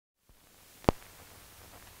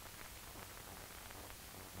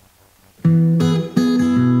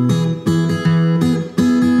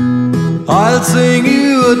I'll sing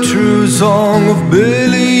you a true song of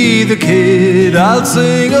Billy the Kid. I'll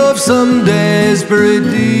sing of some desperate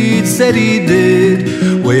deeds that he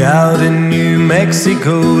did way out in New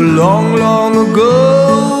Mexico long, long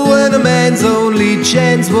ago, when a man's only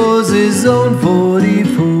chance was his own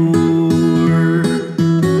 44.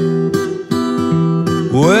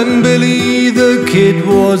 When Billy the Kid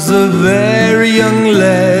was a very young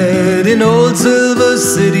lad, in old Silver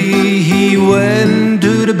City he went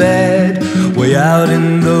to the bed, way out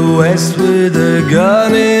in the west with a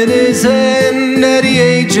gun in his hand. At the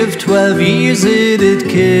age of 12 years it'd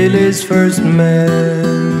kill his first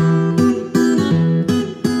man.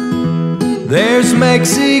 There's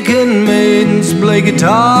Mexican maidens play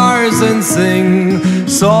guitars and sing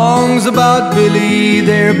songs about Billy,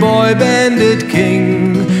 their boy bandit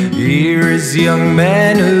king. Here is young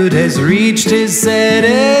manhood has reached his sad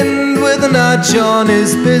end, with a notch on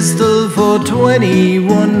his pistol for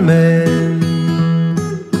 21 men.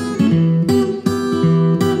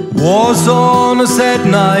 Was on a sad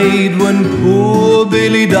night when poor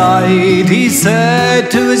Billy died. He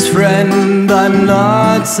said to his friend, I'm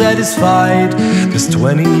not satisfied. There's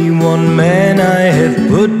 21 men I have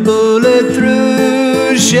put bullet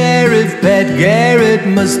through. Sheriff Pat Garrett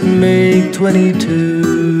must make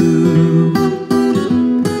 22.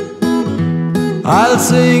 I'll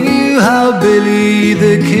sing you how Billy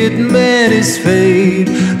the Kid met his fate.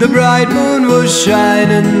 The bright moon was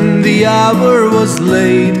shining, the hour was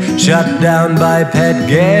late. Shot down by Pat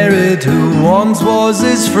Garrett, who once was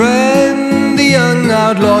his friend. The young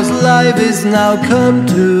outlaw's life is now come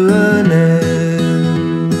to an end.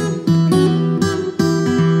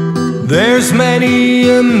 There's many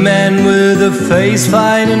a man with a face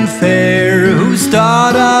fine and fair, who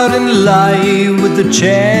start out in life with the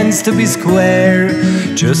chance to be square.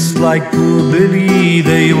 Just like poor Billy,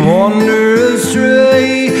 they wander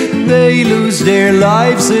astray. They lose their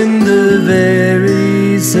lives in the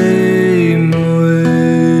very same way.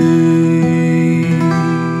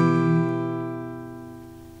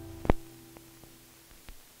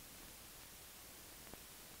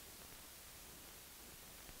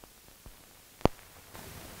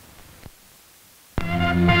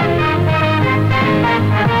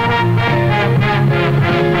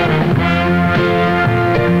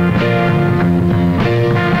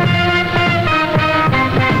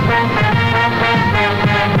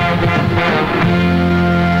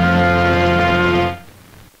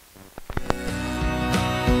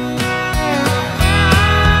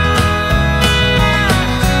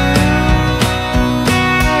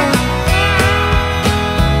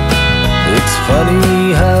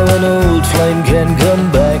 Funny how an old flame can come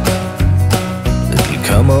back. It'll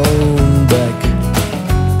come on back,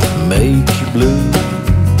 make you blue.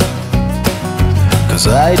 'Cause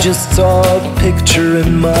I just saw a picture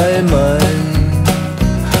in my mind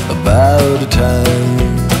about a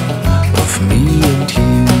time of me and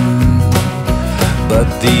you. But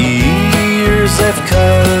the years have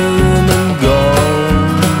come and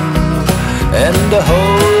gone, and a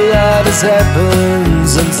whole lot has happened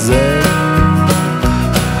since then.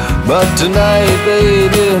 But tonight,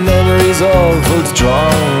 baby, memories awful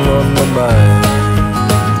strong on my mind,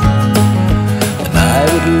 and I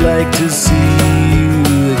would like to see